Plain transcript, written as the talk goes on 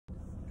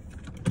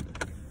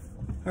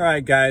All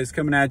right, guys,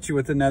 coming at you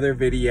with another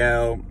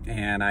video,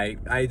 and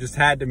I just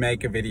had to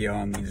make a video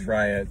on these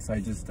riots.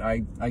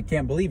 I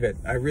can't believe it.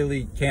 I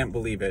really can't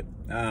believe it.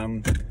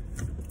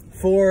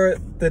 For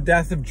the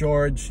death of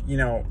George, you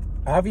know,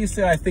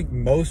 obviously I think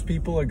most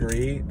people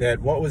agree that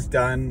what was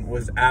done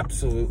was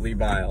absolutely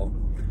vile.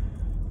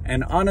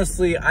 And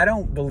honestly, I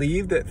don't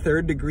believe that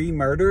third-degree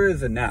murder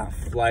is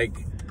enough.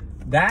 Like,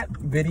 that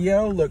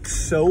video looks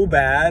so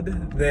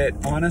bad that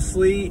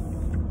honestly,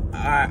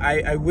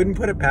 I wouldn't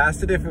put it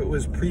past it if it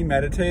was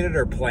premeditated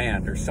or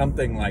planned or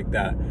something like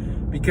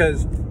that,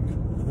 because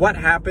what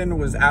happened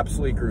was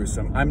absolutely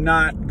gruesome. I'm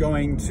not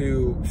going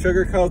to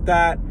sugarcoat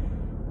that.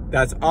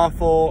 That's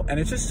awful. And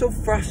it's just so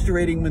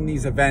frustrating when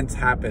these events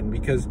happen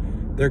because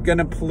they're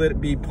gonna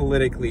be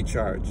politically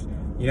charged.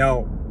 You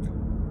know,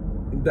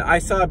 I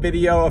saw a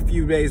video a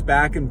few days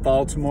back in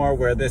Baltimore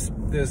where this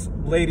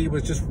lady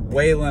was just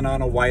wailing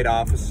on a white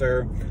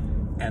officer,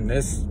 and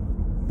this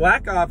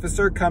black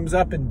officer comes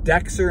up and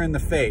decks her in the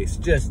face,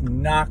 just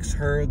knocks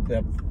her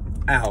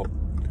out.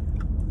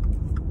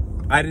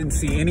 I didn't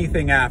see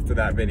anything after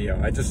that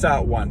video. I just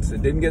saw it once.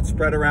 It didn't get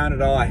spread around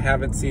at all. I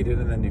haven't seen it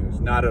in the news,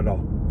 not at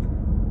all.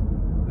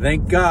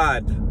 Thank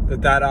God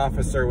that that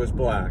officer was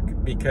black,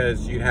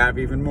 because you'd have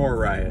even more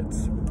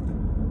riots.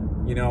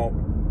 You know,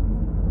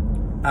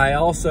 I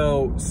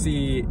also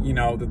see, you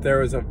know, that there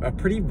was a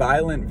pretty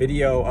violent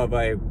video of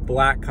a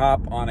black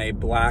cop on a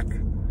black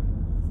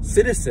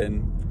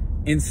citizen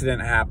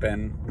incident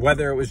happen.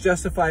 Whether it was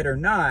justified or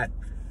not,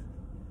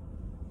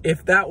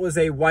 if that was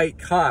a white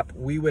cop,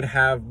 we would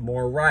have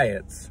more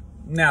riots.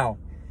 Now,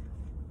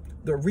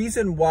 the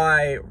reason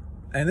why,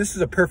 and this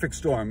is a perfect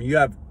storm, you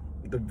have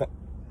the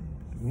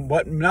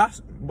what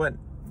must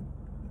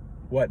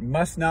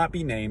not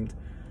be named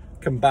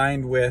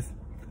combined with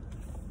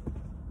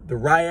the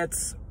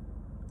riots,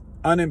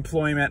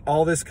 unemployment,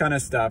 all this kind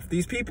of stuff.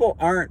 These people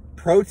aren't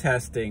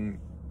protesting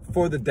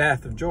for the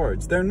death of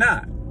George. They're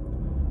not.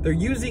 They're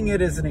using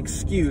it as an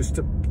excuse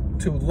to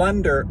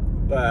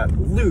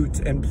loot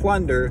and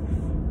plunder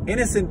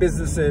innocent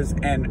businesses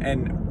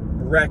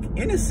and wreck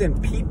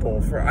innocent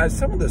people. For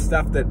some of the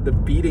stuff, that the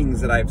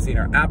beatings that I've seen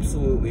are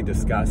absolutely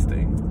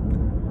disgusting.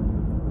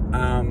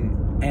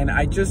 And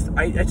I just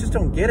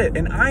don't get it.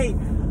 And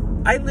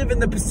I live in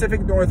the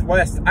Pacific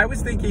Northwest. I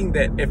was thinking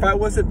that if I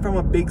wasn't from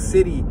a big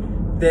city,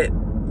 that,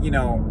 you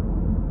know,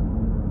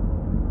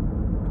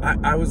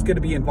 I was going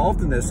to be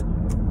involved in this.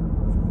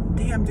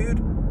 Damn,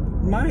 dude.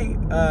 My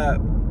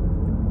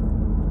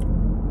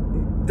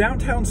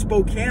downtown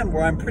Spokane,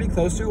 where I'm pretty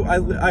close to,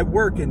 I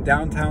work in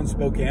downtown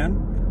Spokane.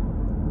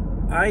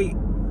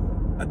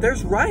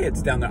 There's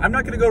riots down there. I'm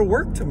not going to go to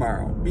work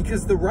tomorrow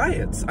because the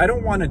riots. I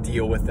don't want to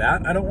deal with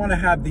that. I don't want to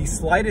have the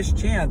slightest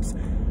chance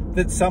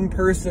that some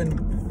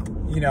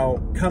person, you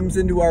know, comes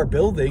into our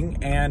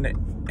building and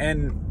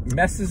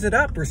messes it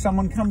up, or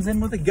someone comes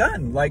in with a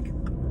gun. Like,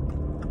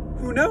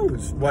 who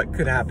knows what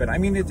could happen? I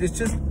mean, it's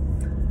just,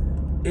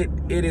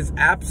 it is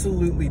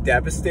absolutely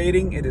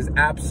devastating. It is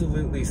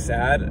absolutely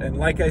sad. And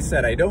like I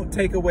said, I don't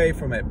take away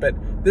from it, but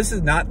this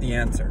is not the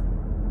answer.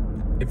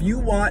 If you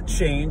want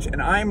change, and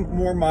I'm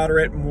more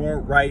moderate, more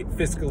right,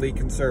 fiscally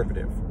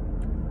conservative,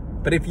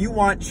 but if you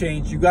want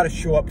change, you got to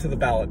show up to the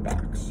ballot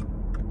box.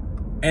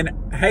 And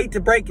I hate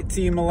to break it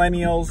to you,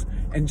 millennials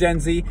and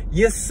Gen Z,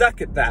 you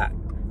suck at that.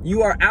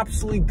 You are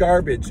absolutely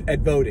garbage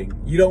at voting.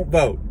 You don't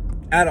vote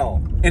at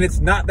all. And it's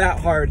not that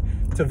hard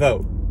to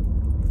vote.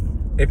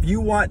 If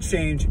you want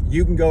change,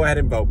 you can go ahead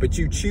and vote, but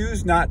you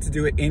choose not to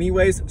do it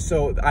anyways,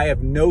 so I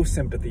have no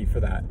sympathy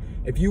for that.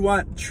 If you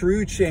want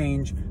true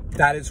change,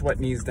 that is what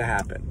needs to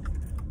happen.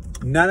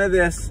 None of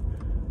this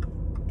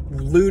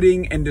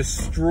looting and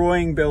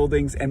destroying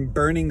buildings and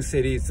burning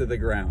cities to the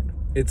ground.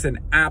 It's an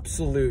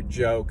absolute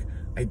joke.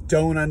 I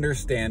don't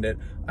understand it.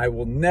 I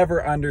will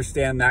never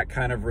understand that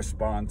kind of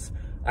response.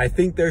 I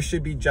think there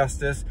should be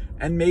justice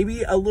and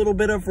maybe a little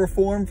bit of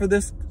reform for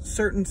this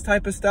certain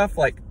type of stuff,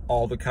 like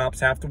all the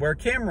cops have to wear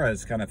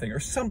cameras kind of thing, or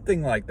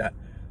something like that.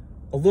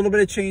 A little bit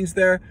of change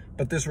there,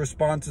 but this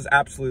response is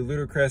absolutely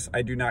ludicrous.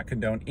 I do not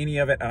condone any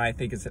of it, and I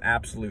think it's an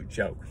absolute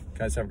joke.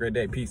 Guys, have a great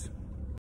day. Peace.